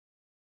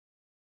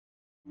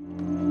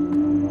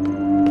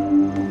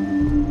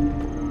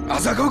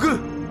朝顔君。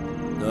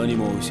何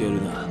も教える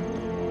な。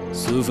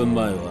数分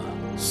前は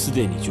す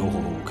でに情報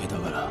を受けた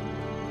から。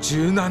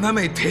17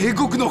名帝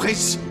国の兵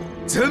士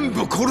全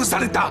部殺さ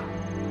れた。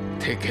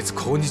帝傑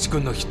抗日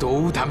軍の人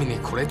を追うために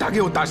これだ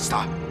けを出し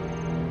た。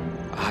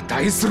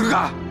値する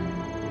が。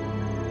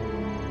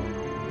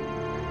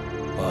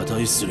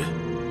値する。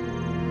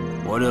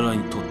我ら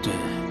にとって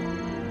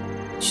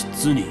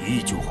実にい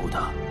い情報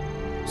だ。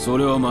そ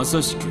れはま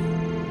さしく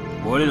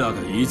我らが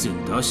以前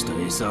出した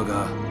餌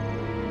が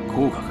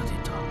効果が出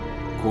た。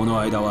この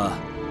間は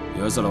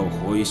奴らを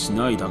包囲し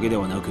ないだけで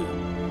はなく、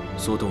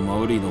外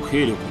回りの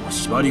兵力も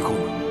縛り込む。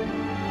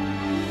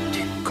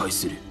撤回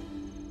する。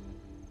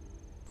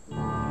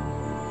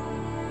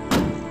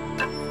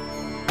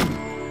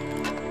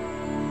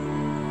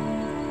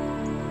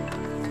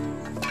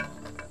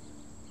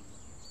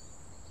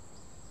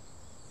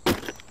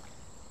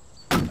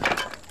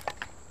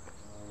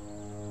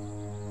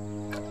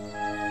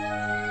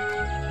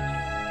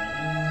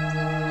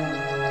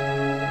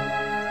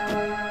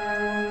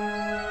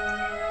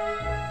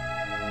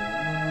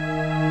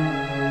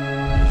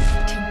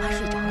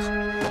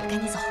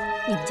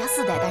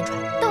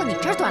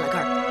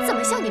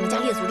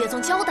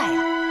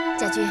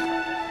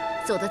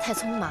走得太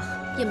匆忙，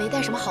也没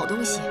带什么好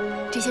东西。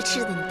这些吃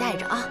的你带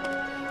着啊。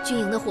军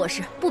营的伙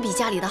食不比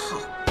家里的好。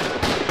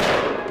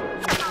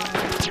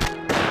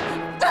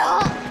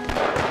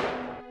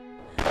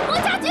王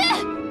家军，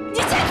你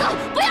先走，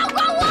不要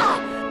管我！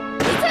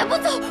你再不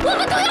走，我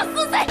们都要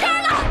死在这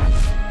儿了。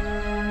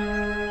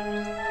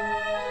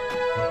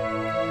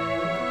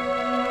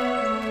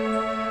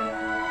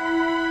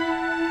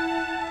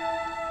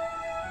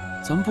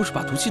咱们不是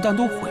把毒气弹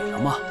都毁了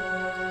吗？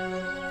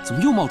怎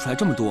么又冒出来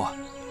这么多？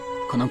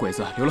 可能鬼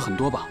子留了很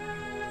多吧，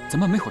咱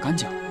们没毁干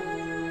净。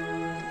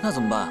那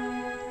怎么办？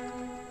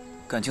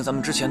感情咱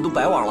们之前都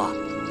白玩了。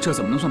这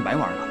怎么能算白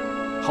玩呢？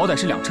好歹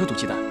是2车毒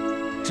气弹，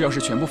这要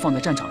是全部放在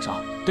战场上，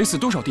得死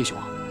多少弟兄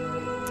啊！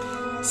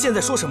现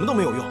在说什么都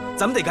没有用，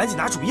咱们得赶紧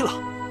拿主意了。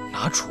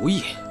拿主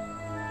意？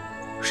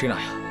谁拿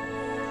呀？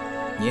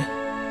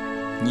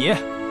你，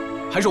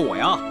还是我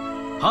呀？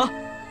啊？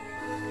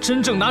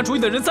真正拿主意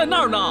的人在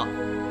那儿呢。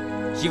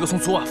一个从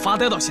昨晚发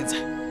呆到现在，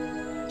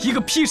一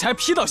个劈柴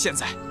劈到现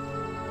在。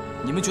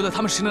 你们觉得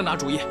他们谁能拿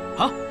主意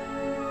啊？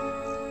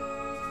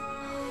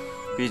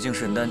毕竟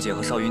沈丹姐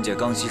和少云姐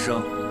刚牺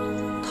牲，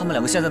他们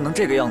2个现在能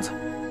这个样子，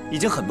已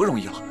经很不容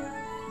易了。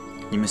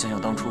你们想想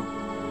当初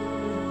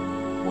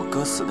我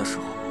哥死的时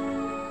候，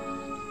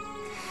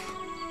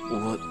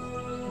我……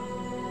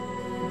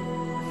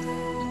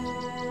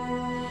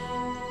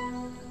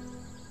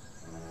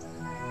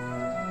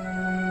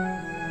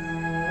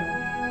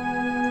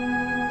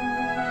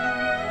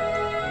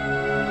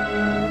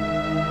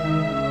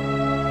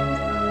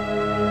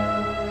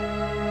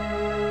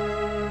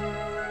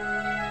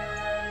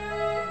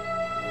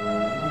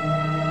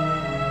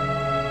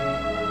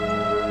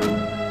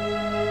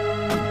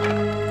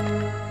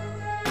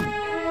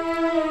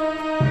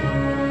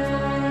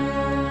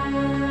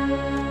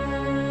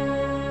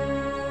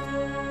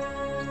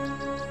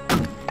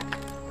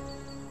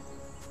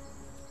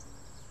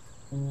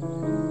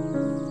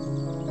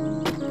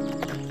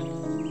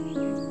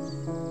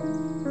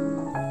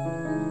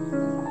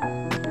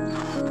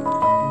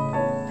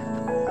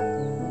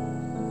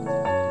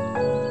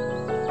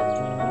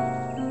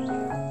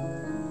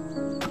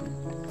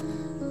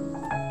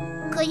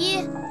可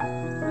依，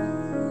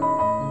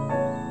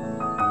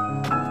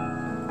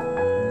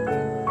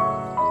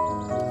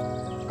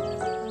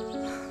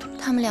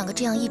他们2个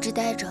这样一直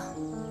待着，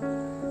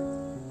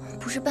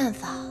不是办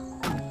法。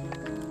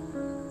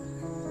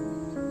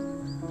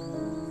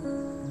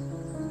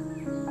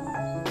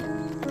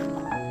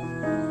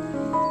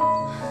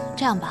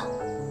这样吧，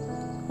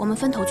我们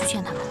分头去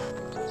劝他们。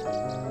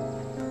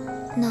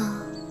那，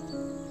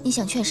你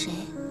想劝谁？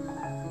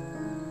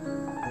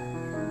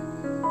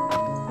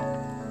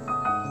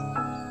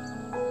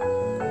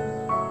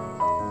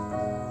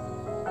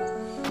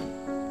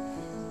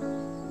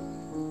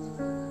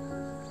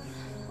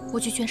 我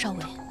去劝少伟。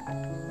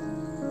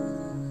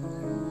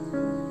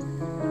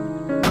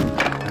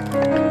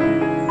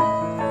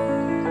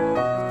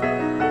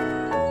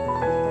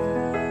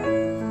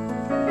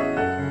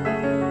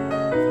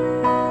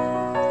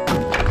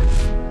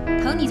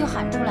疼你就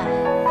喊出来，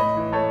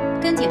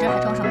跟姐这儿还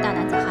装什么大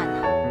男子汉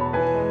呢？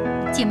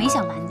姐没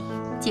想拦你，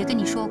姐跟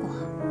你说过，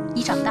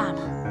你长大了，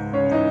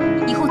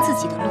以后自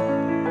己的路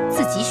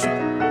自己选。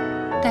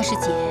但是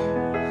姐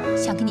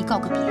想跟你告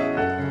个别。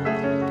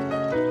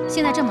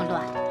 现在这么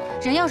乱，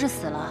人要是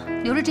死了，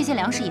留着这些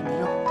粮食也没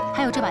用。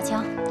还有这把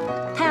枪，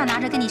他要拿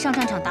着跟你上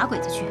战场打鬼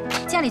子去，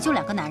家里就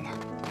2个男人，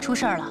出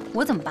事儿了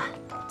我怎么办？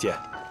姐，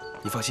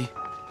你放心，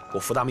我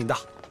福大命大。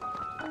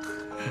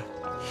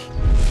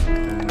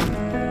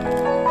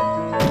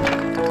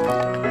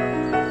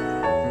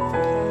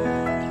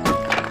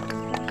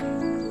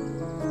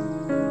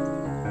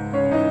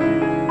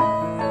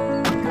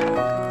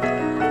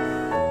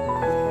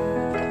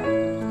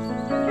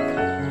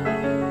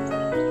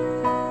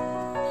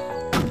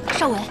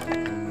少伟，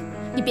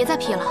你别再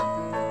劈了。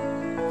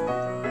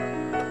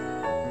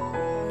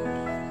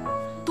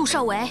杜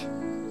少伟，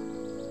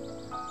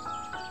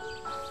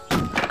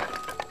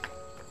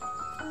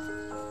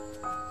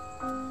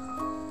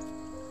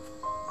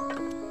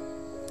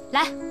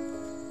来，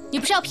你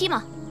不是要批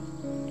吗？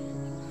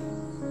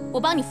我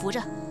帮你扶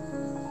着，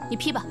你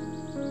批吧。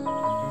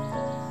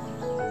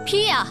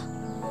批呀！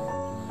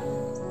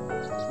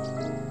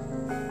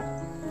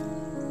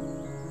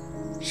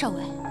少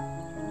伟，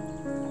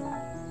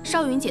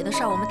少云姐的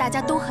事儿，我们大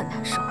家都很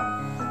难受。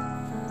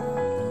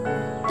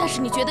但是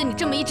你觉得你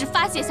这么一直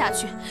发泄下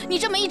去，你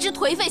这么一直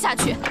颓废下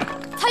去，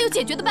还有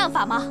解决的办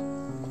法吗？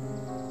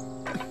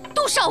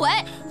杜少伟，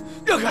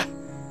让开！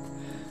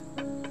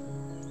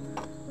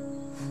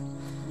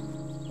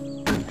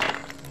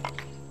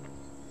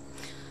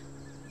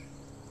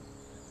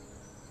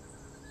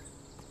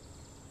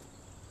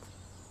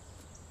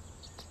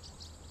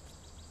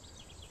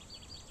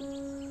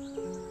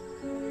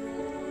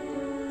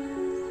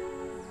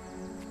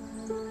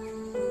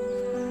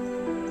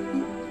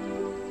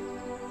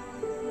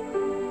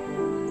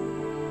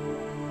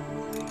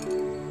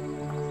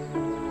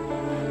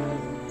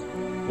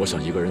我想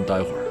一个人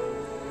待会儿。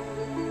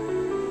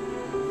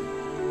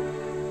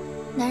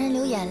男人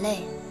流眼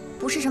泪，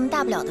不是什么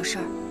大不了的事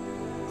儿，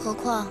何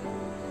况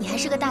你还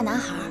是个大男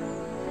孩。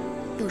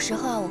有时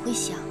候啊，我会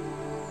想，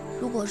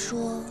如果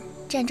说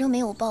战争没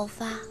有爆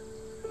发，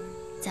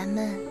咱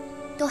们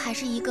都还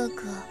是一个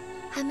个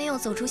还没有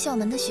走出校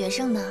门的学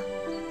生呢。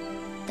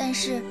但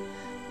是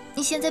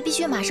你现在必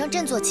须马上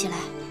振作起来。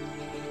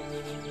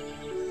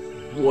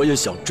我也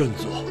想振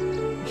作，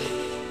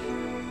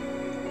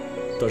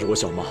但是我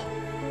小妈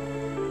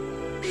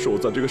是我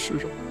在这个世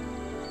上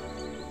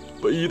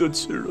唯一的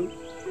亲人，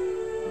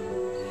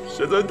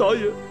现在她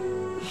也……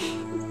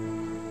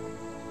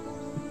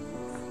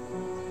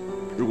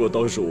如果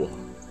当时我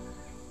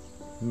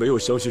没有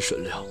相信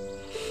沈亮，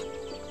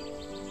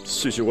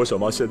兴许我小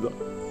妈现在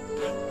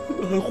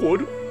还活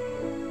着，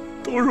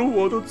都是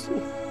我的错。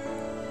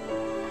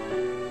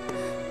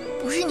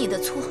不是你的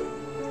错，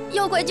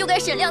要怪就怪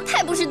沈亮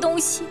太不是东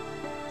西。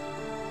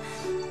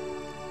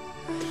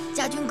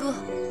家军哥，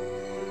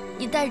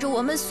你带着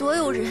我们所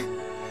有人，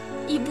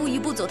一步一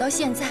步走到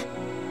现在。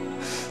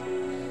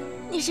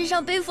你身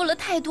上背负了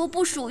太多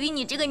不属于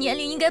你这个年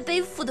龄应该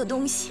背负的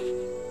东西。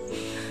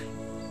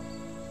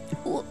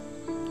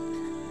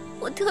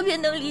我特别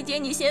能理解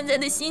你现在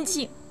的心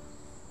情，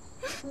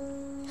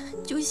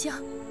就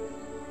像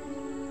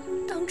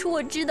当初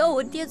我知道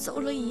我爹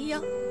走了一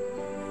样。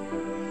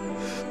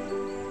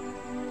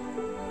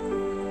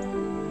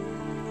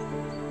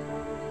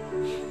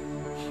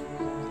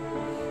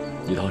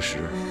你当时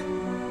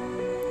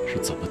是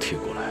怎么挺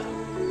过来的？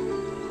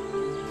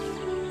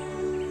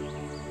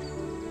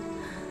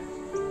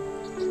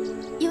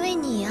因为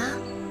你啊，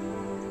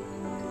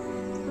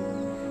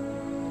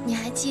你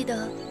还记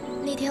得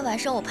那天晚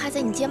上我趴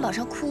在你肩膀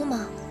上哭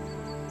吗？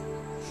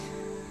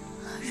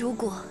如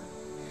果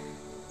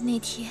那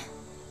天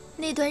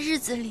那段日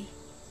子里，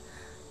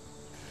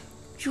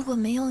如果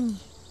没有你，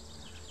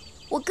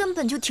我根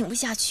本就挺不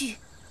下去。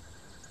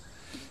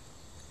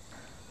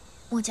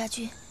莫家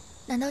军，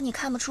难道你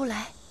看不出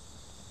来，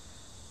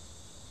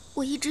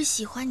我一直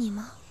喜欢你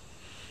吗？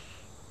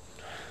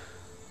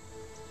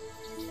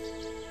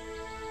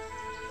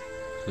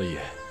乐意，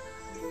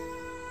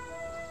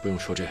不用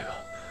说这个。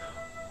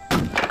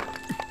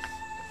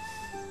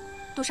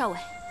杜少伟，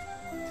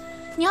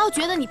你要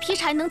觉得你劈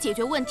柴能解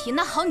决问题，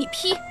那好，你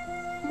劈，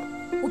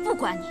我不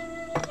管你。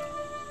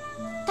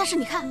但是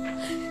你看，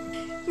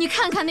你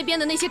看看那边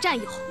的那些战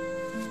友，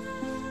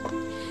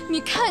你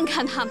看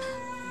看他们。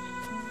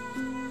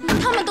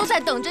他们都在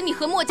等着你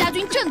和莫家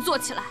军振作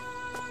起来。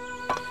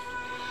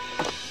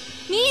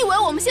你以为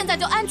我们现在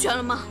就安全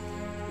了吗？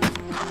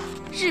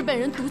日本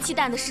人毒气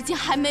弹的事情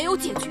还没有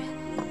解决。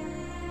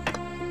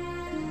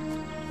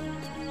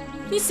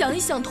你想一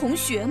想同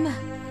学们，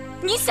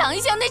你想一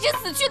想那些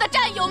死去的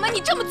战友们，你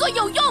这么做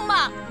有用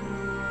吗？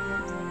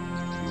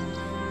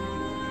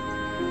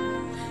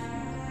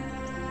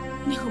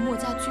你和莫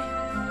家军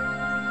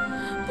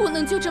不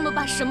能就这么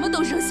把什么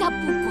都扔下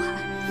不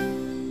管。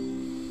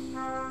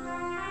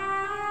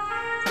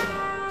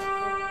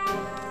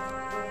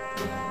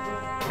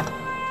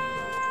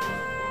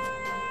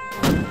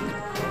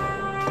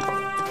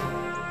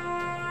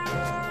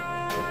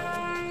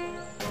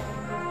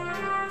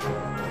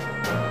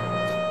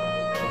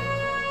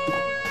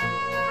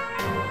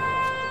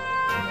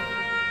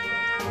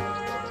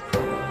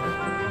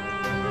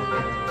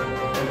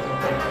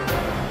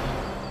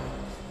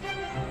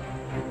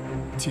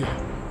姐，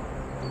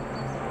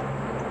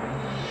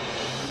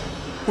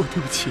我对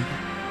不起你，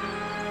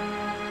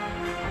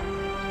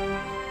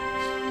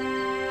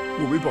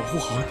我没保护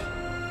好你，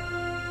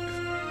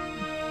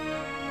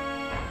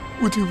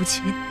我对不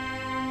起你，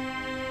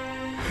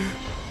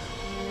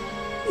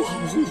我好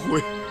后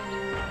悔，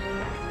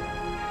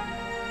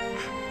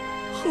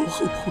好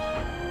后悔，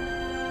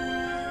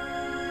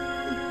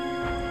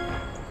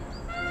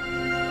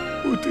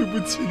我对不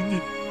起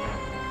你。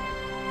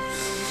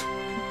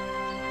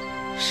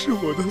是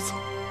我的错，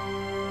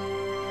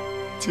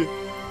姐，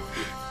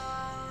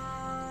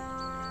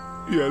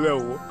原谅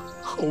我，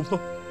好吗？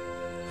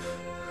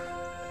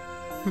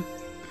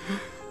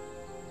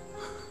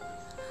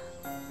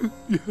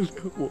原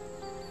谅我。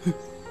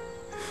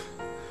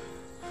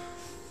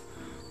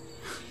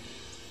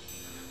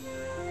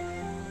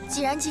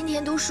既然今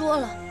天都说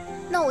了，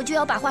那我就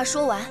要把话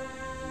说完。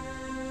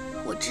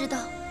我知道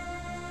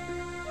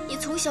你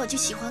从小就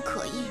喜欢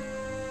可依，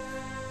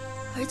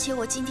而且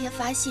我今天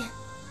发现，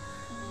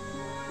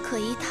可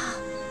依她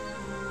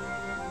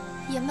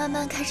也慢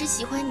慢开始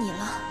喜欢你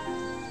了。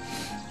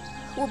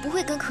我不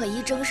会跟可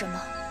依争什么，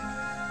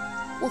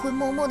我会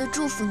默默地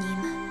祝福你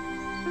们。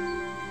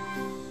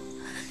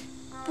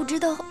不知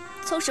道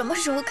从什么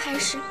时候开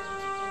始，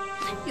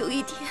有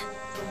一天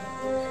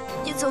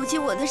你走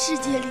进我的世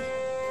界里，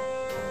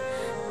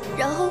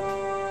然后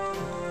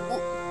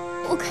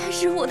我开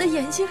始我的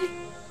眼睛里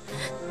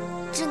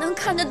只能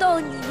看得到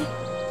你。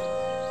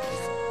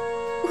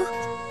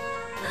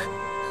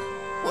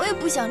我也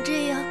不想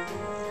这样，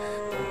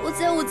我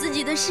在我自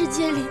己的世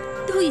界里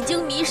都已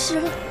经迷失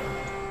了，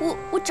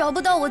我找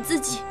不到我自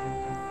己。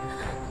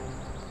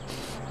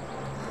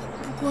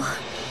不过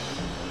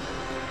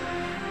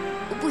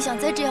我不想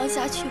再这样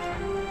下去了，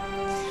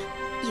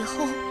以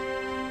后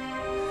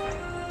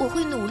我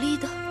会努力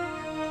的，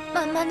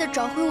慢慢的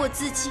找回我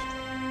自己。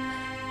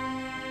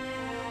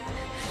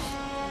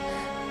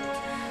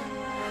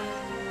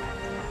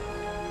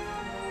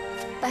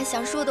把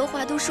想说的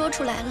话都说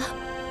出来了，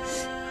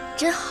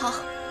真好。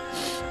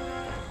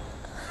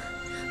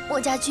莫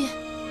家俊，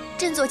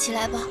振作起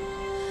来吧，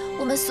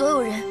我们所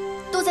有人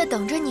都在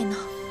等着你呢。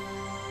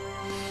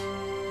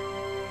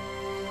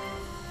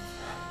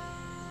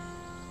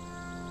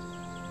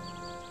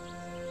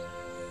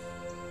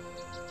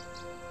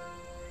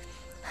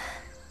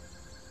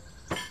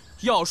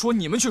要说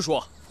你们去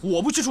说，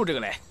我不去触这个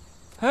雷。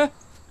哎，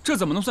这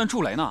怎么能算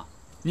触雷呢？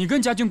你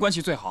跟家军关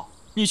系最好，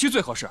你去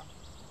最合适。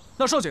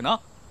那少景呢？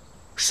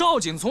少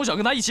景从小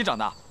跟他一起长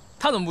大，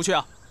他怎么不去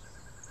啊？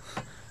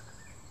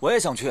我也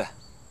想去，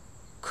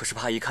可是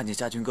怕一看见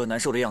家军哥难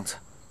受的样子，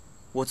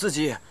我自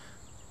己也……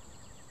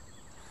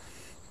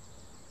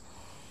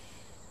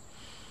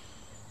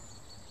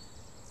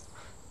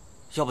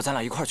要不咱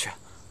俩一块儿去？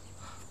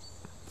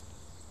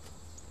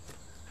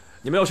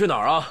你们要去哪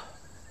儿啊？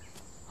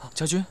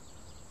家军，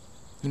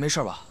你没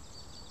事吧？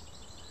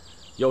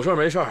有事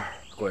没事，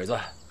鬼子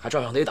还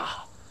照样得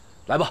打。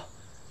来吧，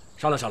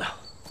商量商量。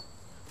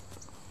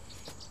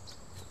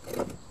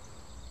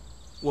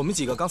我们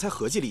几个刚才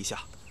合计了一下，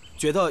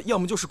觉得要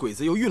么就是鬼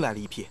子又运来了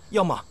一批，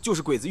要么就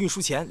是鬼子运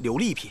输前留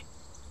了一批。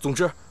总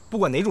之，不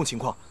管哪种情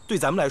况，对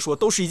咱们来说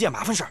都是一件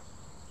麻烦事儿。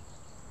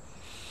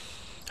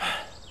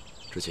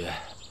之前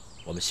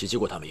我们袭击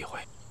过他们一回，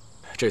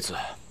这次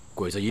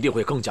鬼子一定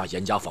会更加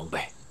严加防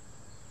备。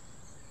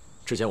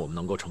之前我们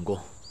能够成功，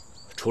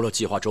除了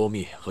计划周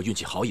密和运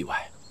气好以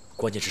外，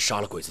关键是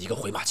杀了鬼子一个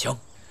回马枪，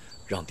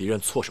让敌人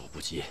措手不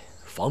及，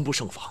防不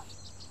胜防。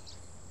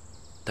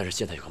但是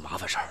现在有个麻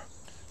烦事儿，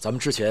咱们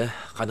之前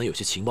还能有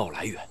些情报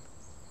来源，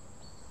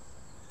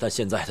但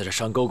现在在这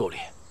山沟沟里，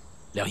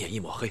两眼一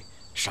抹黑，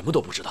什么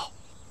都不知道。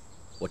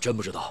我真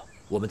不知道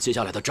我们接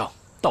下来的仗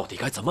到底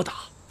该怎么打。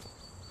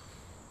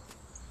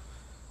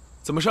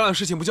怎么商量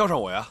事情不叫上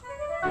我呀？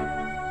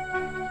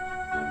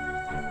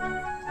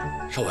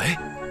少伟，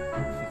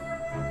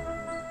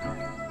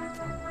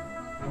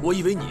我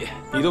以为你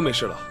都没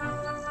事了，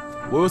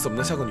我又怎么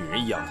能像个女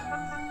人一样呢？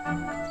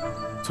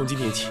从今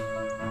天起，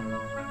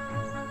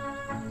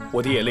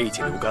我的眼泪已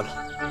经流干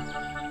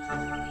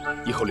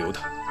了，以后流的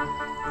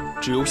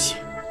只有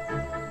血，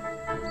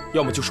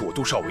要么就是我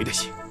杜少维的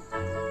血，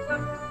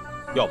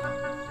要么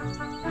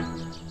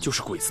就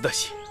是鬼子的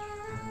血。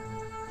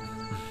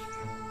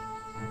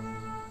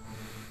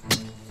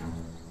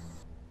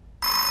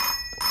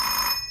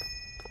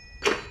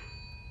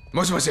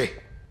もしもし、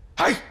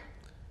はい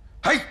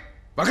はい、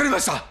わかりま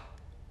した。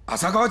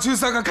浅川中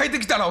佐が帰って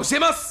きたら教え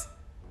ます。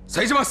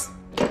失礼します。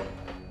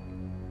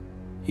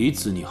い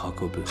つに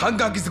運ぶ？ハン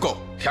ガーギズコ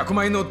100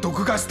枚の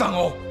毒ガス弾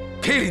を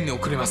経理に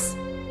送ります。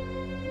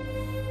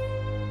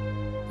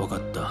分か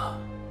った。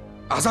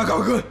浅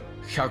川君、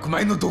100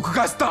枚の毒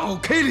ガス弾を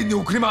経理に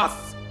送りま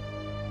す。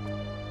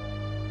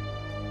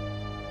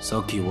さ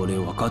っき俺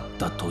分かっ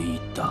たと言っ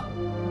た。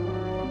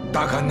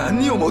だが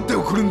何を持って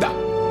送るんだ。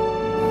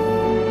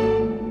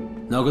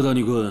中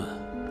谷君、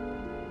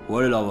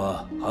我ら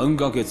は半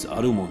ヶ月あ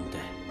るもんで、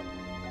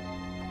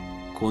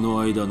こ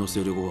の間の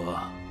セルゴ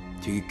は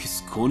敵キ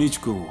ス小日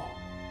君を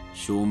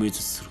消滅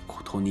する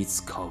ことに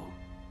使う。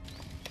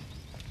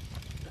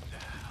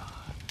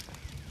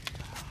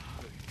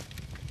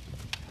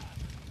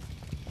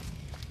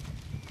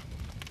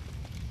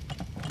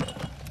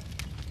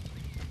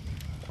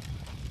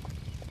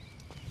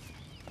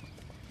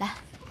来，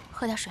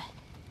喝点水。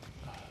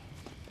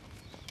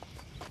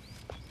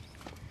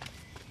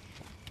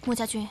穆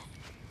家军，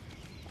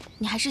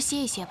你还是歇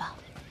一歇吧。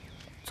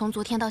从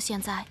昨天到现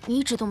在，你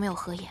一直都没有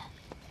合眼，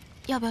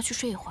要不要去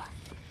睡一会儿？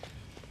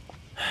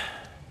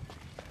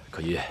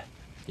可依，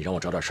你让我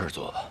找点事儿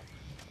做吧。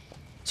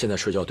现在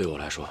睡觉对我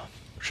来说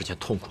是件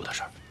痛苦的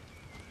事儿。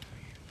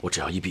我只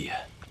要一闭眼，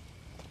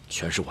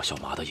全是我小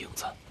妈的影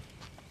子。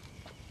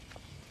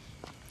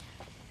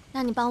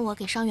那你帮我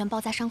给伤员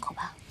包扎伤口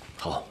吧。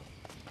好。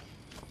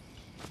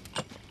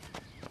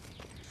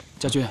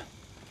家军，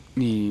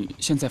你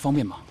现在方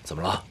便吗？怎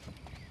么了？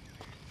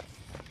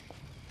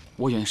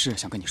我有件事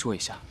想跟你说一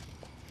下，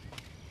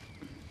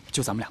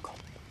就咱们两个。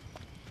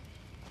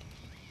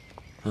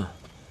嗯，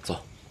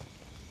走。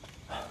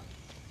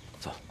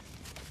走。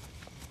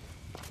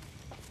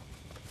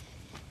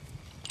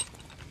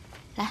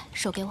来，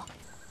手给我。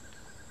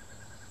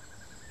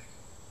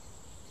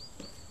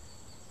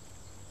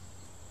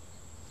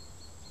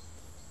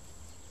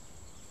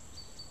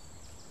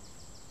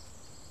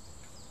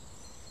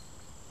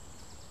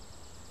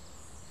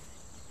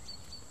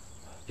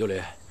 尤里，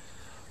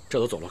这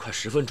都走了快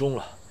10分钟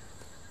了，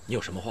你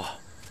有什么话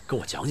跟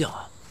我讲讲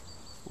啊？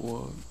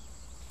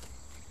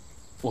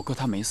我哥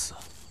他没死，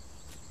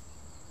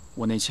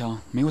我那枪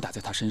没有打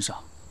在他身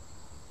上，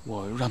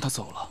我让他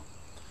走了。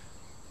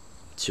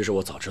其实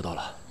我早知道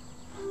了，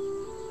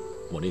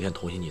我那天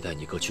同意你带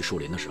你哥去树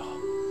林的时候，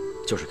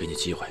就是给你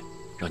机会，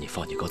让你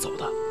放你哥走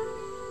的。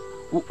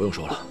不用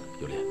说了，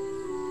尤里，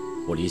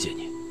我理解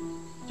你，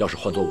要是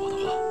换做我的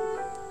话，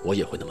我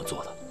也会那么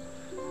做的。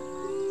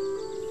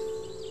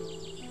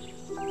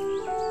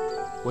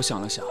 我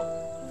想了想，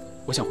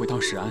我想回趟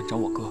史安找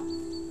我哥，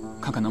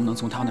看看能不能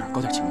从他那儿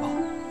搞点情报。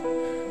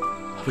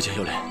不行，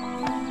尤里，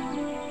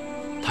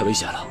太危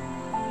险了。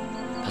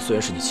他虽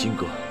然是你亲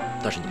哥，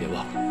但是你别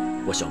忘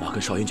了，我小妈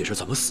跟少云姐是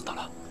怎么死的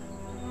了。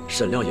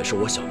沈亮也是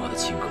我小妈的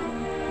亲哥，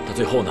但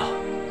最后呢，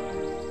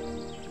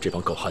这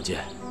帮狗汉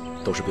奸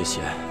都是被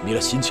钱迷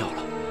了心窍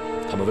了。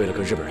他们为了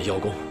跟日本人邀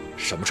功，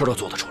什么事都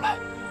做得出来。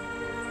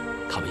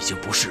他们已经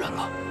不是人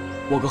了。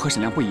我哥和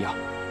沈亮不一样，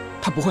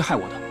他不会害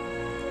我的，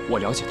我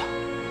了解他。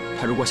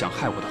 他如果想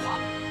害我的话，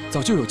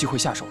早就有机会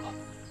下手了。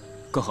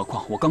更何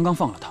况我刚刚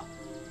放了他，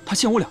他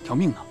欠我2条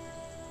命呢。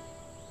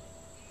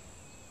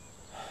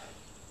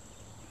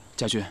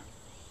家军，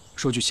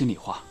说句心里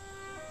话，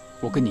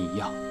我跟你一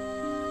样，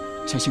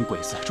相信鬼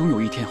子终有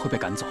一天会被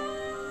赶走。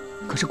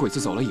可是鬼子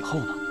走了以后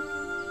呢？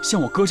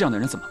像我哥这样的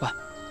人怎么办？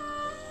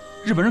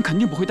日本人肯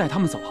定不会带他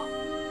们走啊。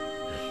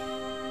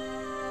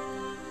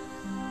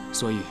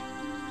所以，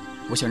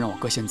我想让我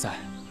哥现在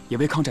也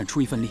为抗战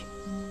出一份力。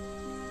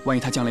 万一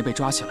他将来被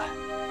抓起来，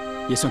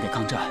也算给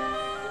抗战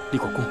立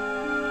过功，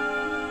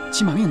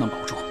起码命能保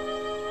住。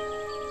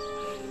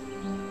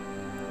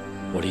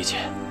我理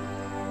解。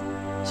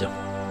行，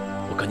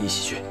我跟你一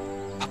起去。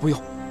不用，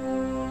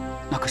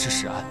那可是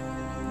史安，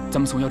咱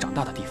们从小长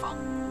大的地方，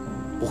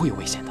不会有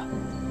危险的。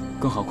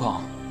更何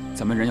况，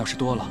咱们人要是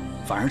多了，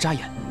反而扎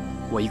眼。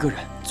我一个人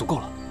足够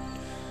了。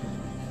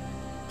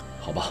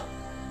好吧，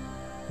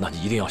那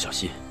你一定要小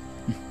心。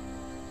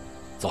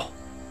走。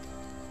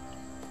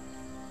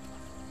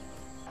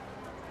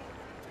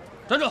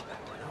 站住！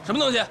什么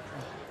东西？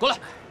过来！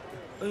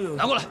哎呦，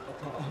拿过来！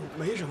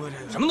没什么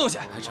这个。什么东西？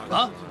啊！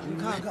你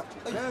看看，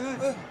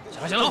行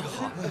了行了，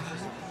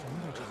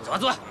走吧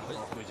走吧，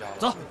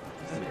走。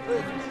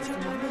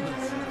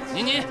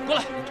你过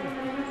来！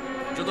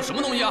这都什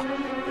么东西啊？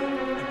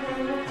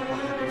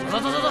走，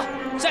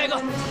下一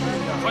个！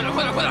快点！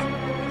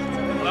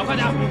快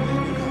点！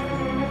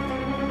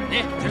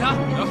你警察，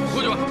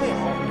过去吧。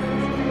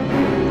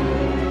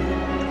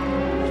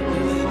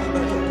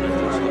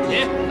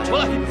你过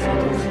来。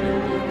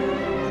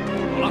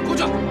 好了，过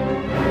去。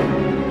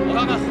我看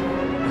看，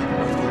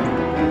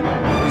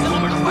你在后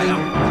面的快点，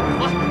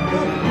走了。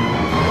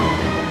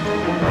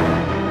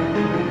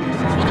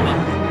说怎么？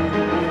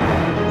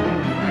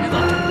别挡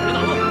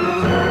路。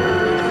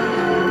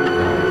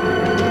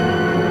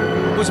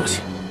もしもし。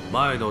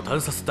前の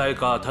探察隊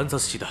が探察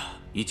した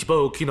一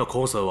番大きな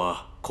コンサー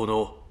はこ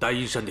の大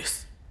陰山で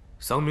す。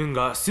山面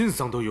が新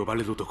山と呼ば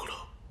れるところ、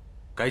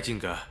外人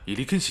が入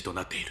り禁止と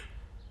なっている。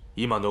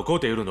今残っ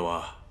ているの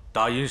は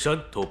大陰山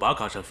とバー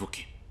カン山付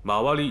近。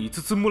 周り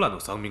5つ村の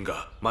山民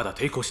がまだ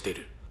抵抗してい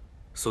る。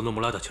その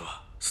村たち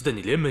はすで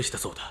に連盟した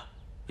そうだ。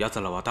奴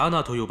らはダー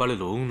ナーと呼ばれ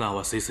る女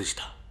は生成し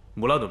た。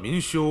村の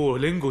民衆を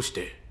連合し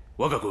て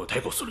我が軍を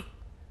対抗する。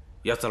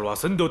奴らは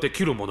戦闘で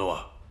きる者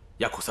は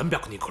約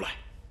300人くらい。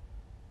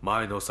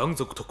前の山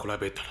賊と比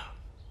べたら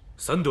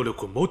戦闘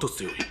力もっと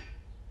強い。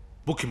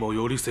武器も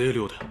より精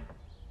良だ。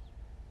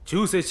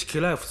中性式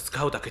ライフル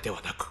使うだけで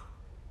はなく、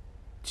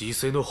実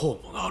戦の方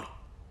もある。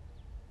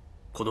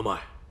この前。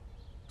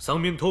 三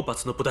面討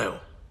伐の部隊を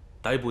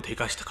だいぶ低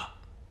下したか。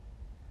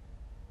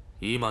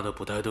今の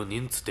部隊の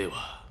人数で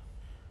は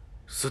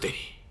すでに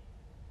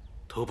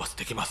討伐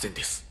できません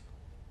です。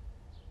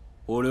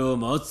俺は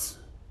まず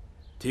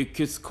鉄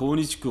血抗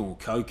日軍を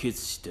解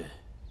決して、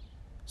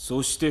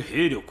そして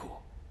兵力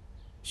を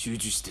集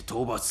中して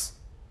討伐。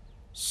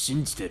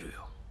信じてる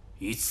よ。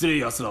いずれ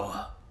奴ら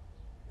は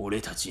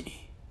俺たち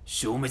に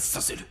消滅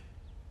させる。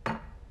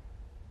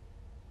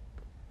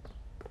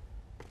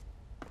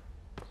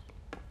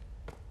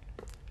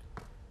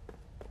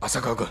 浅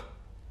川君、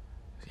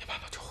今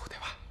の情報で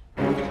は。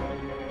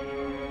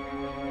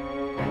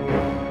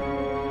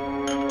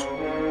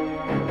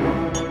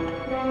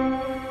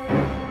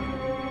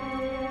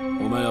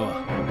お前らは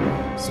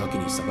先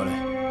に下がれ。は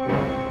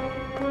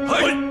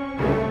い。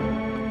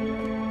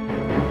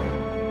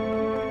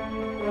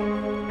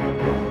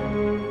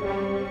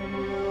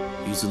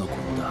いつのこ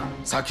とだ？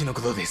先の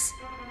ことです。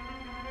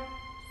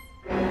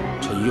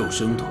陳陽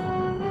生と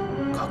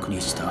確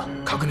認した。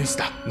確認し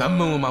た。南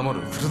門を守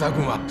る古田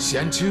軍はシ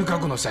アン中過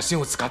去の写真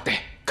を使って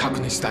確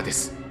認したで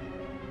す。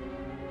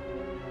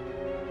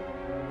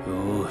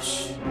よ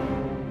し。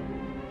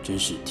真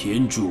是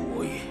天助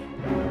我也。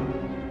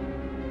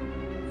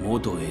もっ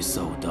と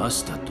餌を出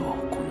したと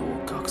こ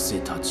の学生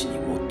たちに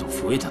もっと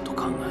増えたと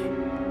考え、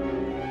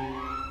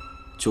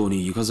町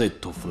に行かせ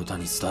と古田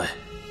に伝え、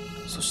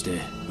そし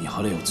て見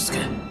張りを続け、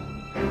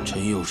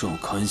陳陽生を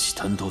監視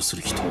担当す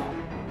る人をも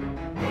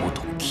っ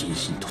と謹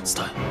慎と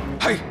伝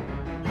え。はい。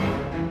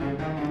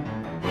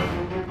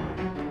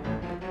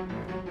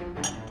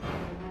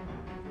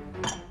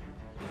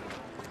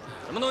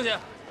什么东西？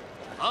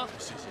啊？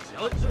行，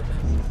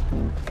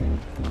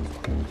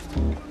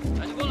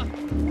赶紧过来！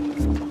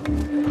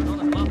装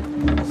的什么？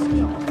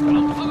快了，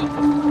报告。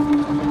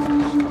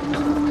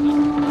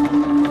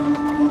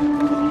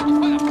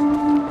快点！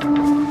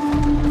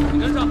你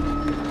跟上，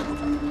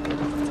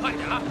快点！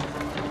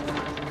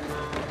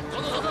走，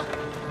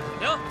停！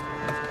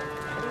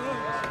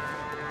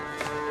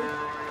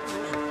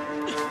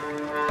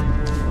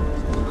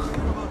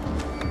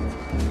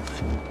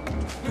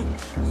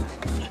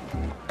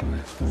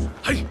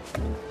嘿！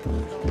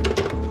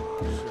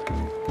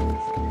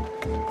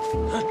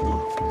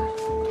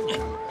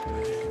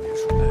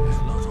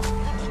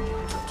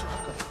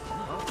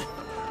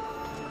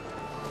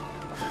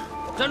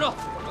站住！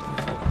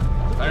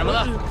干什么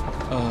呢？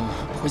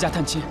回家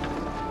探亲。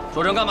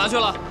说声干嘛去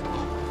了？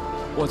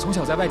我从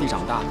小在外地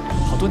长大，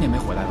好多年没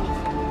回来了。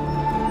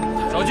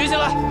手举起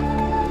来，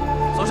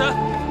走神。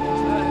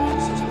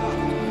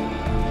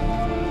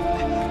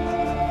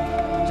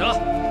行了，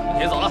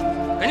可以走了，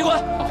赶紧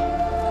滚！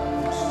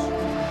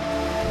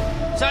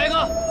下一个。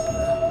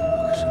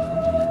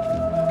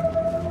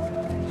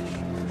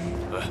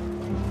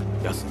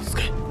安につ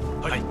け。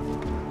はい。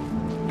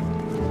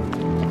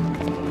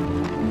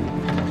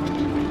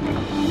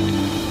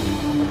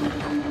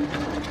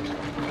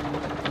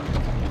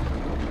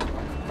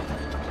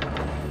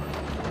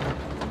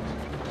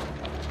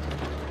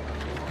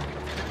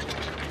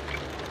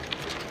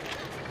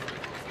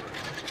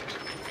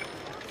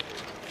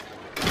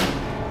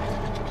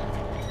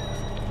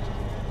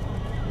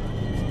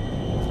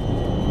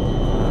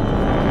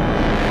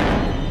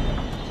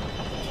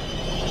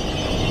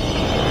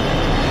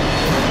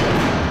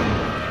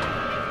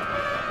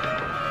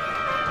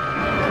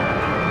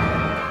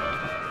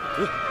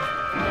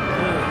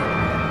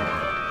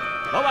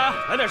老板，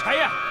来点茶叶。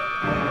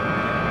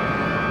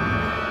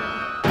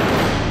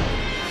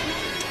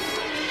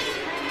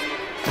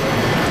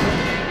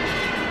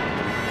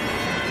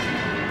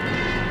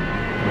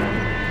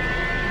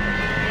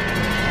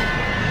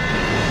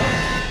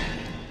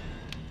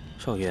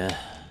少爷，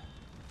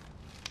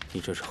你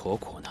这是何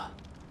苦呢？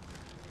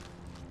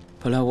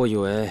本来我以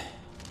为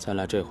咱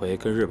俩这回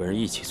跟日本人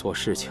一起做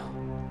事情，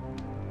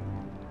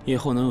以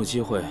后能有机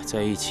会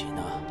在一起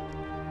呢，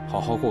好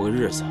好过个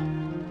日子。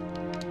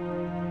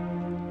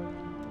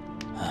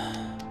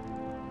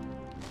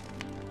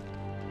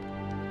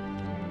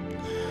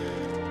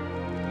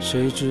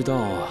谁知道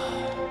啊，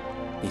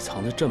你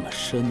藏得这么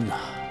深呢，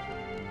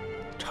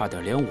差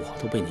点连我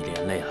都被你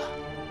连累了。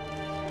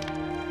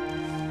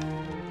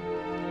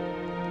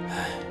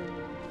唉，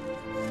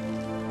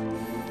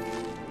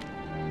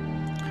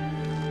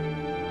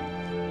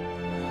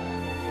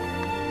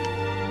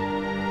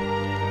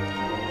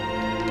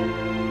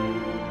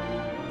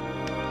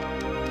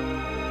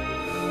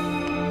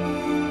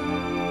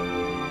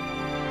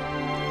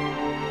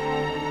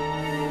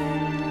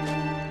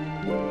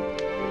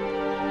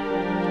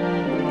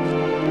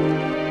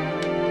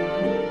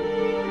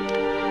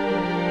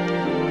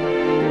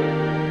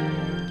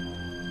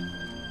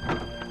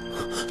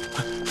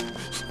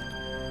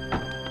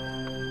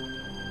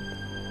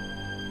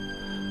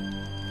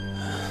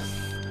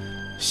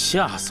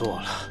吓死我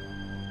了！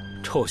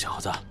臭小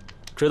子，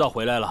知道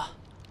回来了。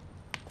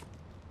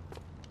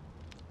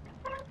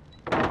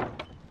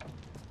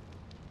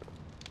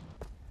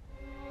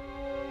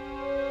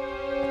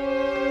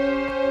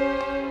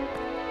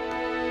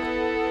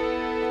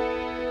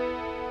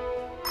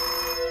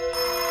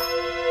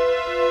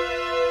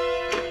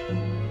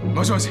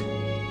もしもし。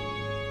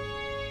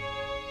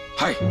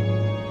はい、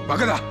バ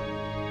カだ。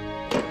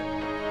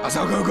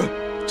浅岡君、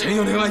陳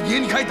4年は家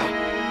に帰った。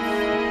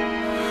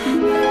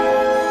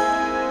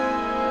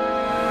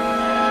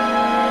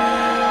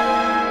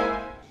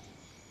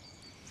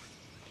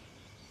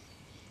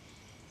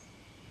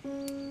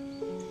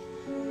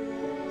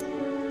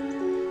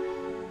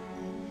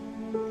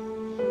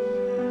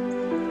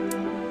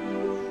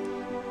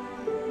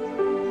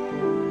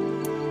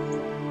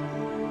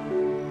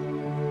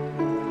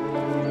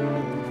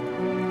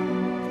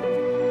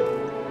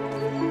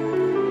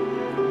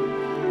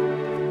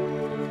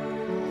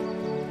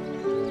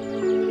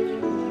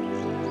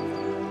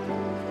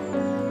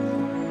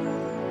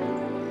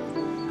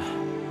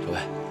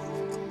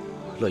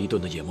乐一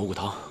炖的野蘑菇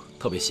汤，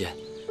特别鲜。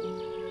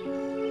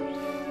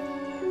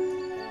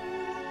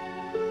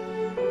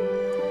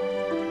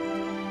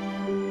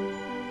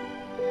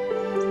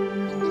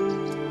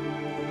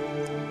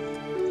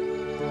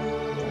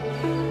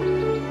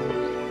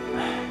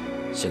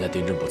现在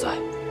丁真不在，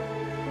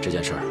这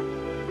件事儿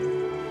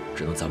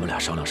只能咱们俩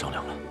商量商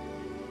量了。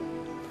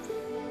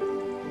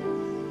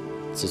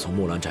自从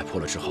木兰寨破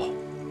了之后，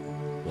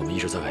我们一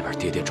直在外边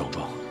跌跌撞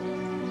撞，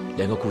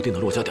连个固定的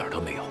落脚点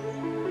都没有。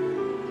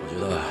我觉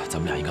得咱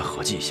们俩应该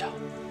合计一下，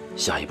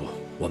下一步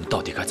我们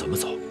到底该怎么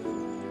走。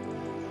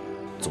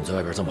总在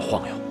外边这么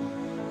晃悠，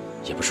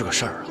也不是个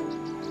事儿啊。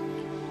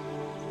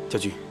家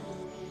军，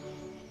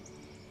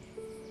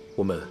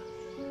我们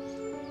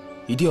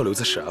一定要留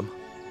在沈安吗？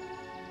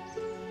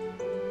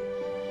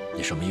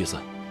你什么意思？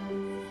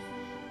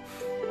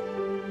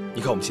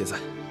你看我们现在，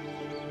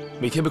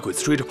每天被鬼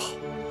子追着跑，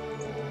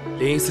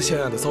连一次像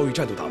样的遭遇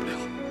战都打不了，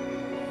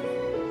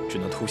只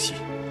能偷袭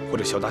或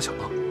者小打小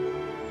闹。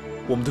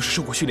我们都是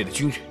受过训练的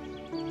军人，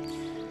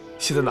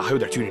现在哪还有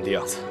点军人的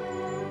样子？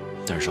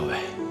但是少尉，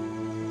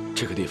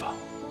这个地方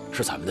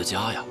是咱们的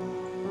家呀。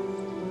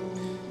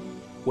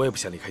我也不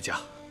想离开家，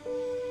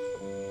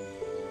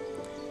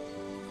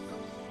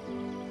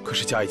可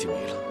是家已经没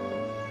了。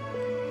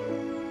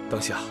当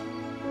下，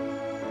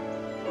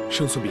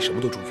生存比什么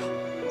都重要。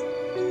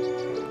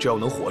只要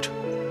能活着，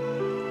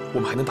我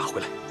们还能打回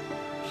来。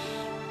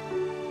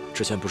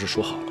之前不是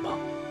说好了吗？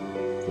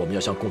我们要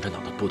像共产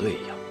党的部队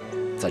一样，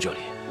在这里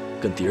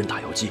跟敌人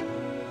打游击，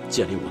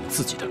建立我们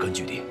自己的根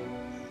据地。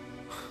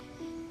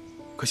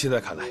可现在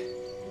看来，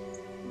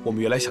我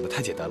们原来想的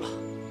太简单了。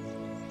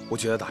我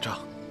觉得打仗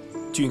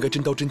就应该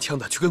真刀真枪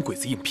的去跟鬼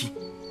子硬拼。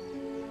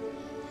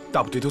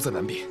大部队都在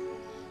南边，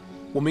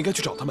我们应该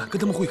去找他们，跟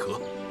他们会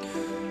合。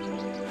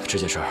这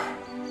件事儿，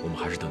我们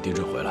还是等丁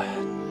真回来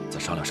再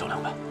商量商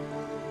量吧。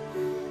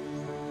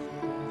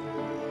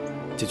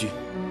家军，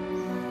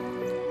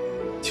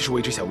其实我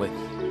一直想问你，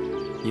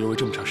你认为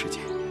这么长时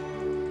间，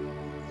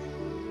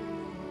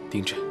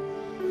丁真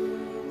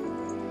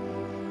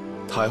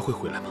他还会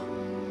回来吗？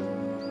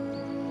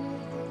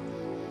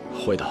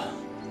会的，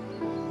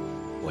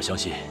我相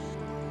信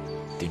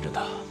丁真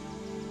他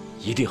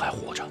一定还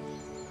活着。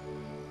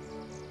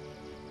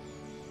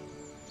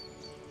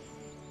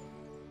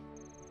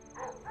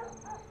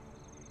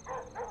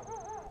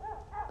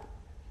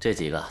这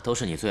几个都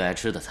是你最爱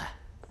吃的菜，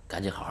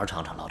赶紧好好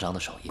尝尝老张的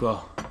手艺。哥，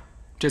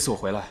这次我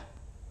回来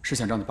是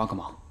想让你帮个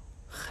忙。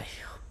哎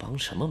呦，帮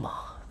什么忙？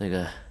那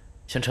个，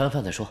先吃完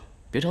饭再说，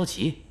别着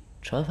急。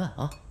吃完饭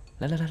啊，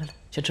来，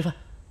先吃饭。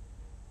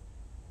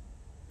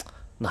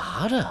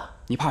拿着。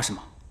你怕什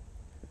么？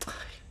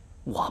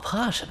我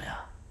怕什么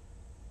呀？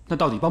那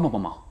到底帮不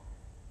帮忙？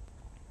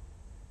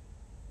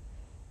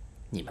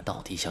你们到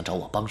底想找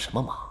我帮什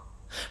么忙？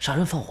杀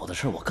人放火的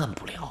事我干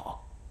不了。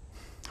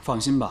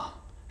放心吧。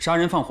杀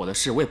人放火的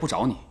事我也不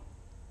找你，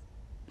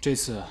这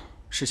次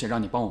是想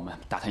让你帮我们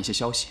打探一些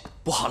消息。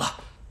不好了，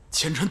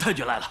前川太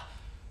君来了！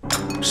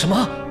什么？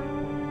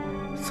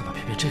怎么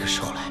偏偏这个时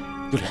候来？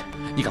幼莲，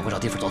你赶快找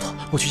地方走走，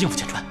我去应付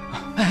前川。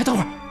哎，等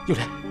会儿，幼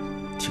莲，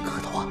听哥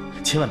哥的话，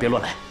千万别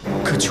乱来，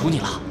可求你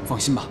了。放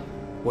心吧，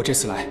我这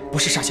次来不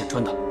是杀前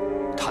川的，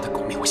他的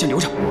狗命我先留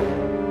着。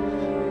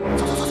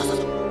走。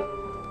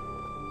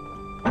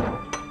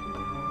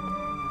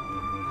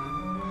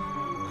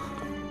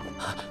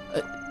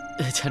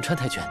前川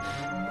太君，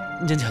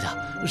您瞧瞧，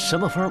什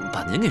么风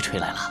把您给吹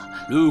来了？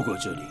路过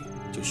这里，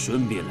就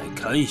顺便来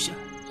看一下。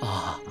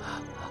啊，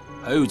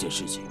还有件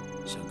事情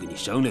想跟你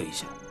商量一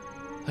下。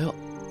哎呦，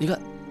你看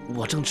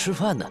我正吃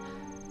饭呢，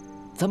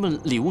咱们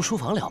里屋书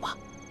房聊吧。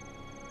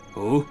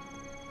哦，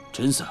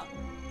陈桑，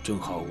正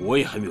好我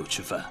也还没有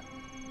吃饭，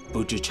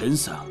不知陈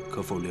桑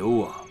可否留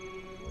我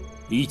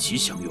一起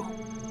享用？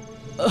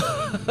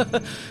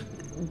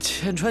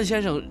前川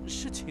先生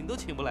是请都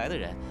请不来的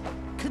人，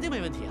肯定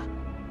没问题啊。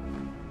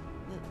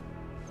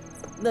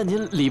那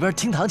您里边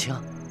厅堂请。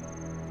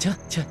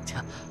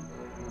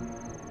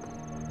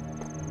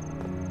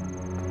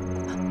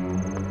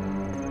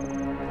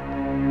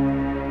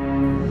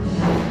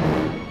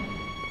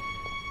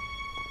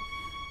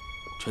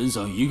陈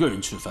桑一个人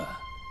吃饭，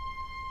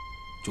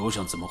桌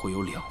上怎么会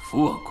有2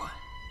副碗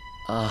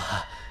筷？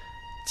啊，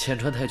前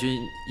川太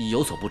君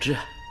有所不知，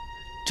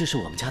这是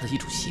我们家的一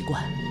种习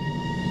惯，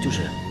就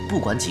是不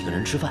管几个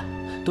人吃饭，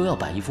都要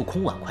摆一副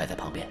空碗筷在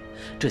旁边，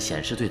这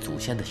显示对祖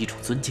先的一种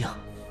尊敬。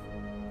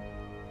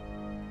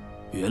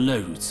原来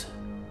如此，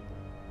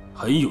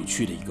很有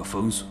趣的一个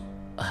风俗。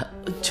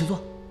请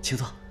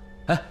坐。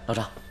哎，老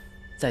张，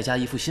再加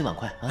一副新碗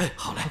筷啊！哎，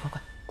好嘞，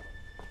快。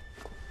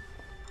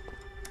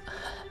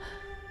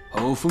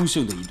好丰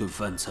盛的一顿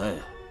饭菜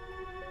啊，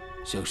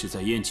像是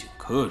在宴请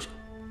客人。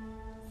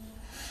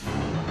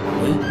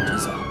哎，陈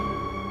桑，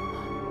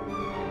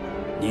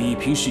你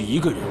平时一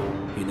个人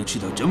也能吃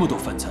到这么多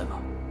饭菜吗？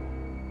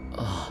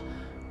啊，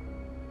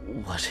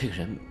我这个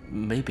人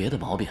没别的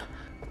毛病，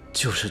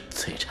就是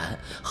嘴馋，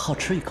好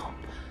吃一口。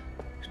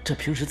这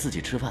平时自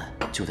己吃饭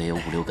就得有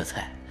5、6个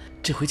菜，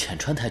这回浅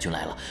川太君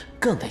来了，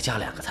更得加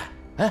2个菜。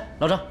哎，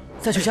老张，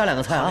再去加2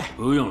个菜啊！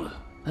不用了，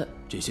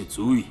这些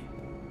足矣。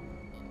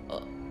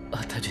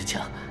太君请。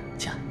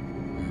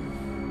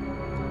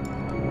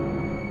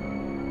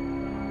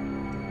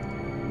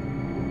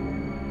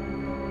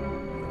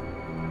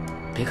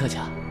别客气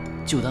啊，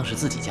就当是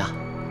自己家。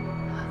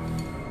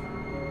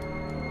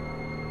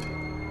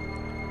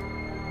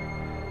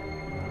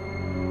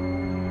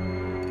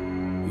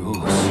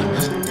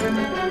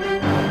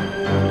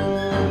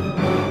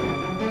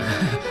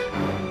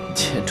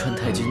前川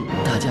太君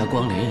大驾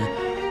光临，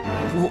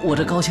我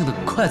这高兴的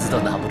筷子都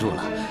拿不住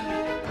了。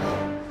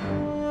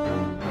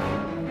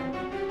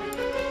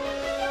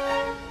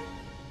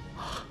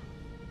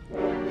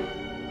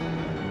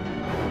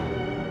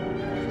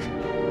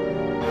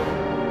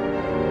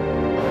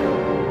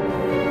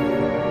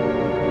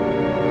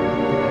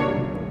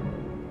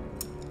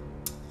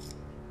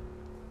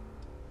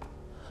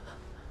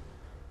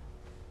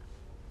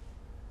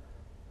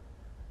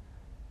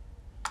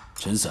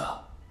陈三，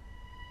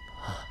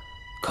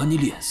看你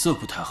脸色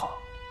不太好，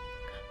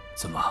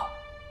怎么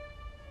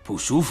不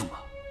舒服吗？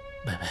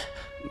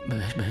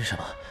没什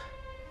么。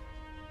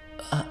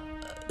啊，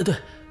对，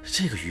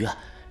这个鱼啊，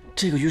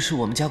这个鱼是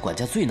我们家管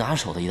家最拿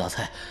手的一道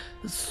菜，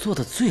做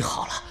的最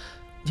好了。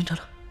您尝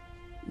尝，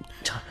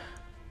尝。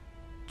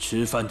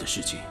吃饭的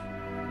事情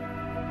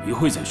一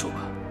会再说吧。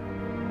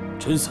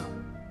陈三，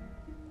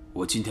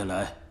我今天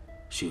来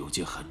是有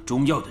件很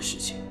重要的事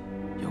情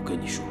要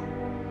跟你说。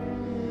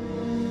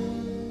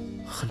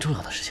很重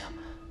要的事情，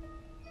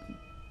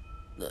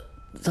那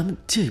咱们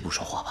借一步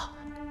说话吧。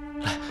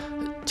来，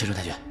前川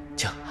太君，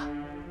请。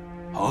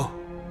好。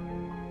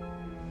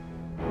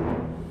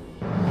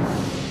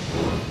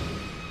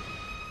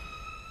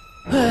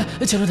哎，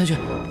前川太君，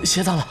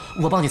鞋脏了，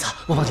我帮你擦。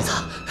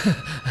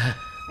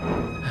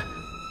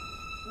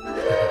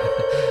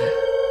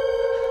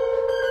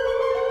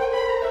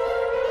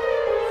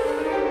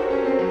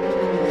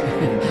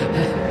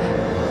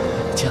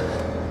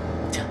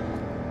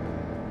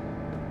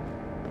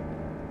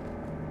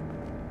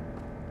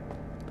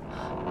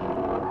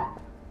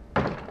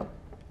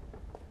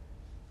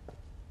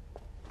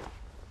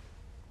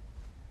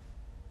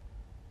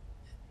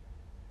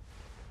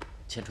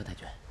前川太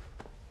君，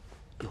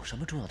有什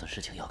么重要的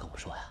事情要跟我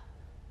说呀？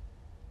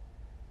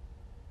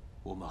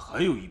我们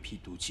还有一批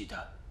毒气弹。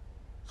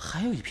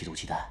还有一批毒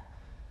气弹？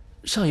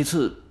上一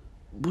次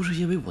不是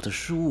因为我的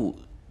失误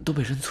都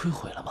被人摧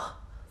毁了吗？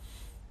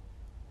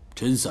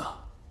陈桑，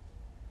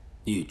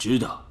你也知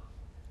道，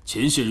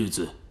前些日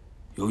子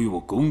由于我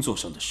工作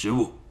上的失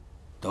误，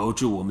导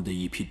致我们的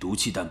一批毒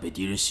气弹被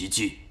敌人袭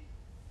击。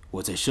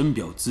我在深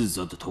表自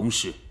责的同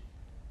时，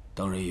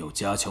当然也要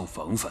加强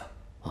防范，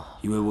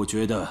因为我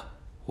觉得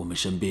我们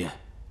身边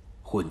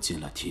混进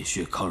了铁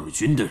血抗日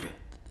军的人。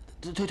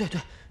对，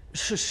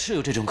是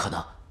有这种可能。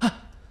啊，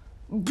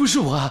不是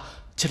我啊，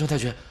前川太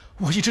君，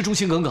我一直忠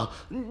心耿耿，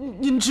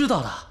您知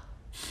道的。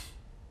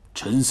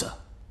陈桑，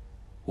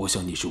我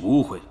想你是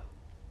误会了，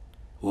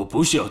我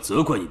不是要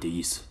责怪你的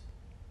意思，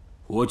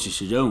我只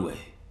是认为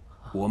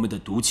我们的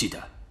毒气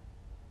弹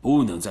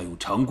不能再用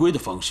常规的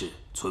方式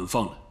存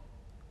放了，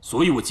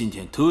所以我今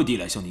天特地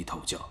来向你讨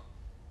教。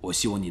我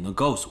希望你能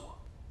告诉我，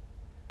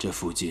这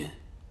附近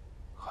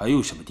还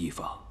有什么地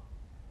方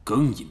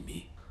更隐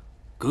秘、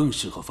更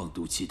适合放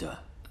毒气弹？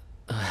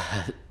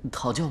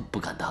讨教不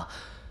敢当。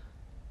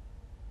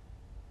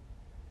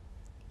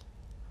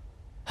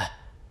哎，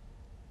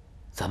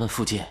咱们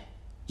附近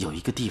有一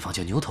个地方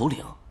叫牛头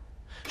岭，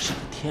是个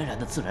天然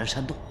的自然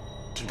山洞，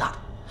挺大的，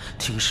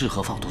挺适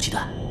合放毒气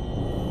弹。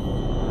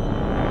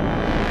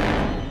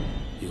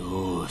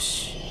哟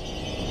西，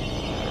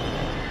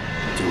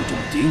就这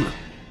么定了。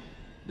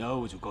那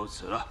我就告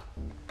辞了。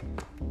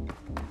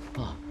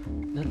啊，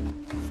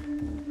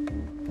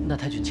那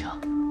太君请。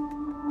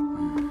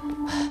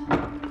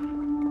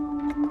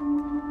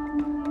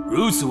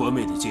如此完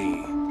美的建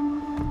议，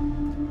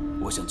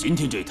我想今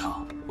天这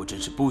趟我真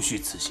是不虚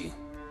此行。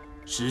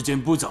时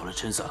间不早了，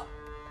陈桑，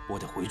我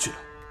得回去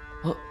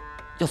了。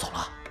要走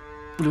了？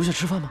不留下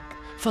吃饭吗？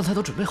饭菜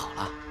都准备好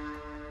了。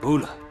不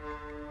了，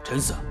陈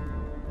桑，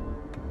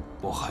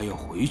我还要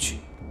回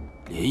去，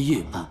连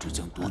夜布置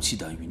将毒气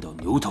弹运到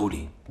牛头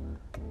岭，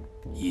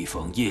以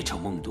防夜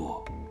长梦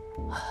多。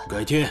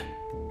改天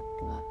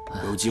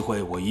有机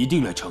会我一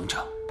定来尝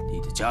尝你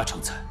的家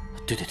常菜。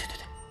对，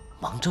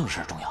忙正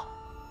事重要。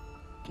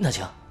那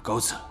行，告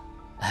辞了。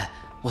哎，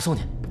我送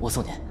您。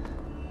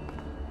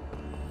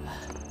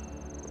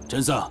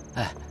陈桑，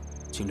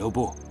请留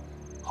步，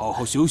好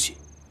好休息，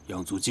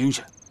养足精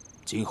神，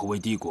今后为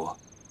帝国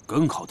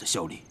更好的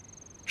效力。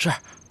是，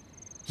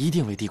一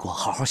定为帝国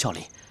好好效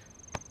力。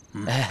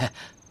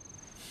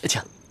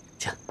请。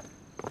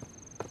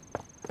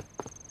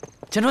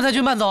前川太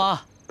君慢走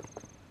啊。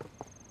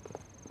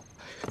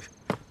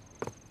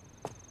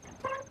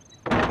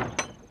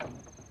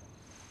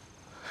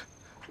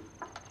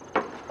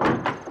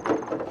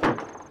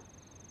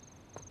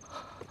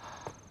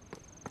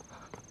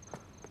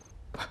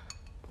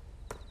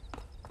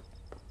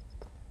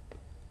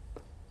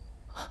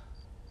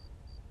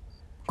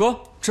哥，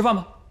吃饭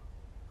吧。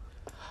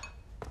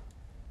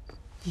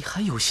你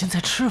还有心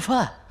在吃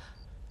饭？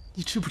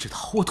你知不知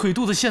道我腿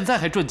肚子现在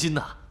还转筋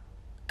呢？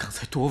刚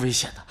才多危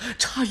险呢，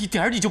差一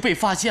点你就被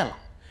发现了。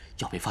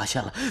要被发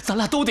现了，咱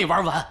俩都得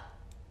玩完。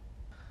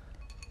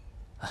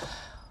哎，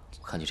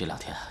我看你这2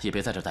天也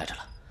别在这待着了，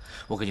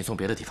我给你送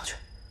别的地方去。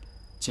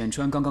简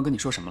川刚刚跟你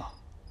说什么了？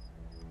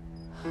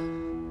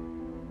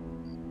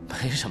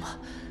没什么，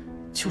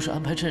就是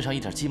安排镇上一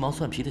点鸡毛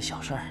蒜皮的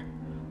小事儿，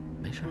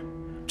没事。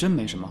真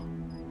没什么？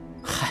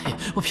嗨，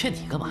我骗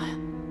你干嘛呀？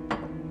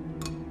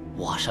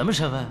我什么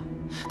身份啊？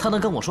他能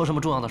跟我说什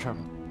么重要的事儿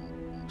吗？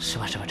吃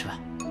饭，吃饭，吃饭！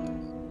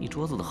一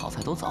桌子的好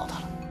菜都糟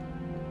蹋了，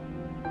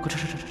快吃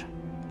吃吃吃吃！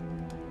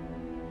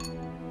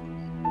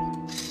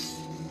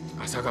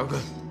浅川君、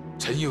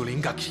陳友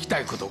林が聞きた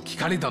いことを聞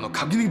かれたの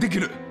確認でき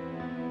る。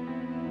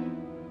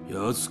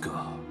奴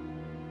が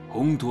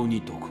本当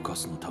に毒ガ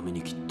スのため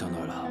に切った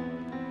なら、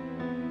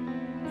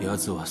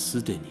奴は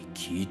すでに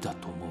聞いた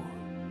と思う。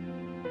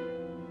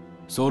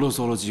そろ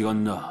そろ時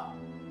間だ。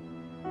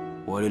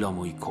我ら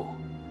も行こ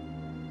う。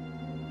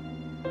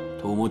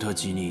友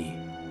達に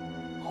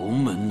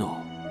本面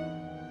の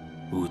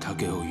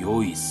宴を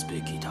用意すべ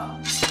きだ。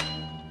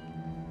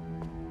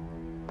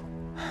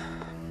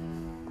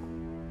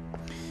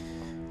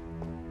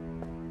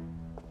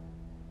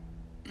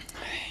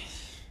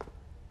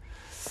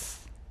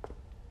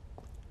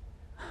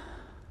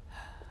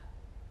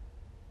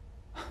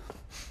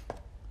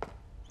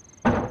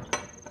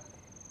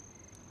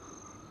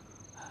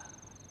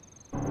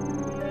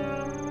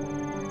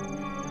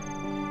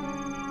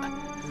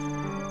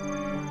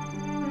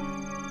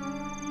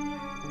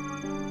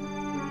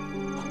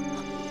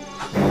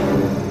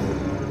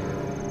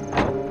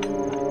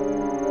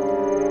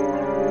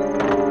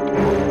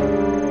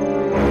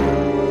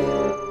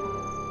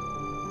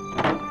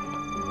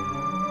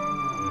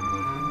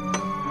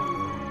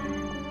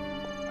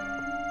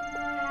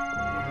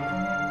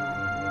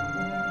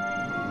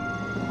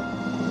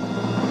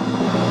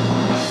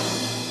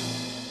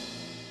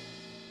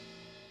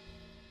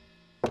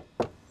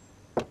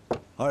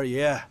二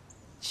爷，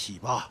起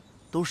吧，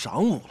都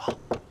晌午了。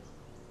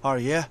二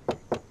爷，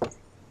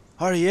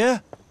二爷，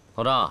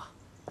老张，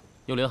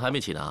幼林还没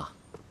起呢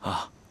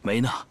啊，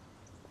没呢。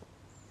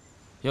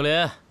幼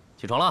林，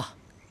起床了，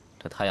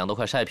这太阳都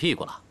快晒屁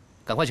股了，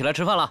赶快起来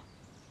吃饭了。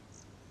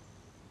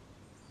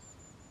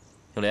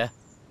幼林，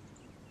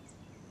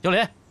幼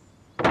林，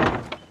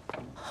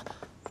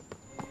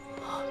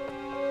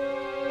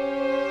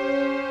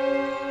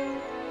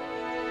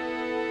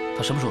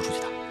他什么时候出去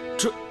的？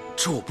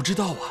这我不知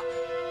道啊。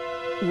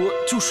我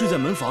就睡在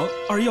门房，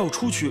二爷要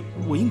出去，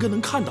我应该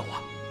能看到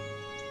啊。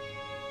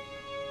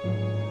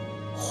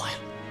坏了，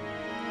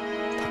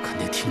他肯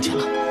定听见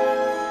了。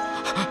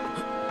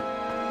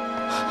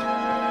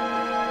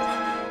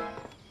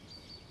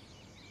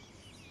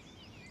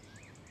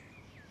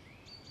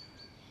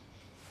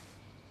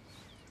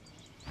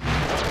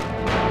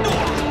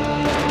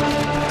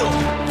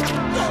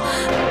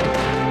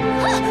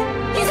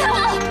李财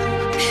王，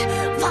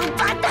王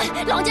八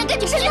蛋，老娘跟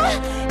你拼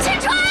了！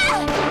千川。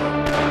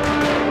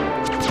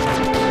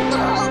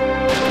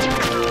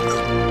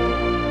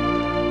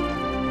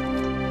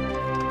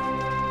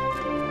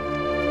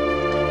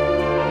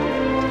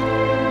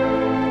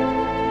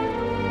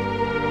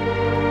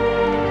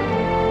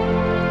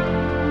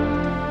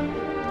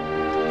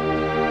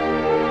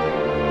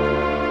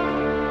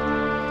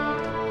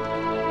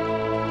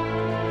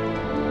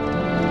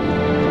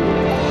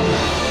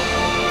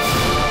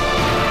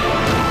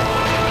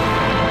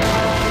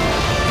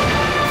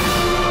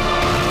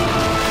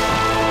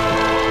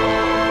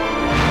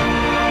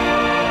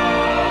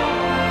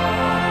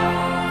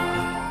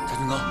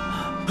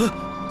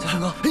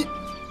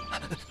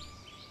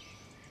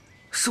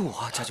是我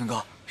啊，家军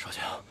哥。少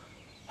卿，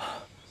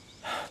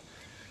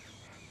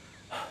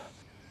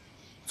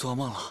做噩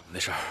梦了。没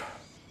事。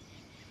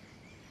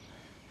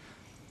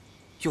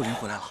幼林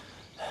回来了。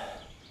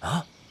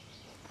啊？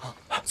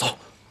走，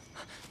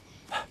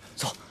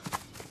走。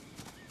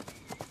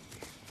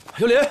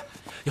幼林，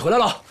你回来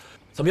了，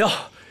怎么样？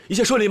一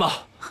切顺利吗？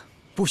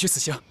不虚此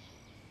行。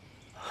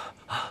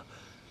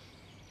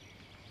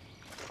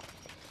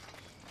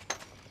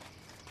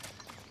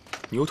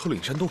牛头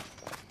岭山洞，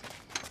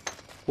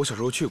我小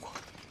时候去过，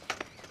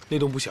那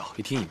洞不小，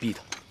也挺隐蔽的，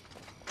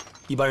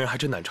一般人还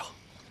真难找。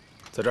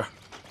在这儿，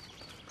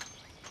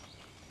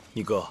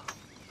你哥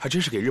还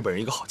真是给日本人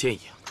一个好建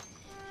议啊。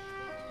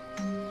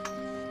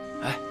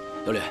哎，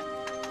刘林，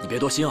你别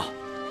多心啊，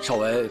少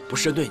尉不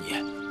是针对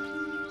你。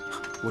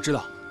我知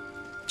道，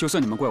就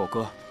算你们怪我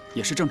哥，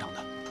也是正常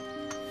的，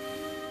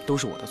都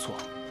是我的错，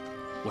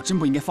我真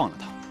不应该放了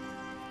他。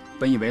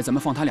本以为咱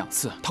们放他2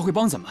次，他会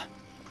帮咱们，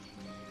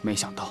没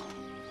想到。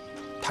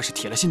他是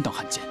铁了心当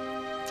汉奸。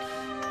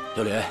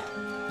刘林，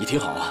你听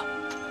好啊，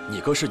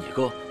你哥是你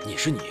哥，你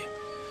是你。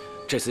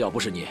这次要不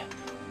是你，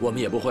我们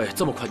也不会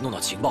这么快弄到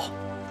情报。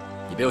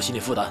你别有心理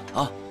负担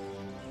啊，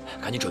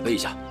赶紧准备一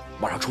下，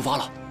马上出发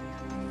了。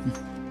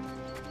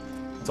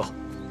走，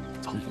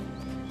走。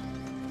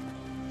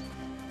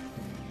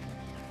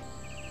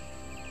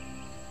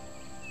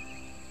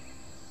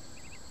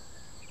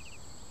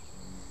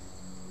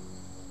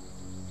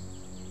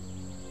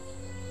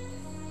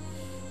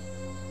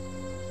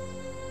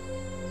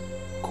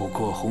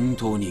こは本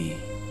当に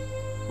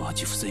待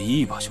ち伏せ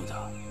いい場所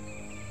だ。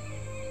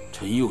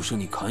陳陽社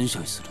に感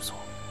謝するぞ。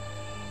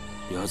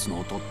奴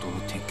の弟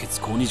鉄血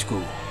抗日軍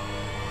を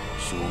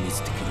消滅でき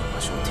る場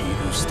所を提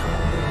供し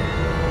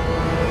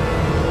た。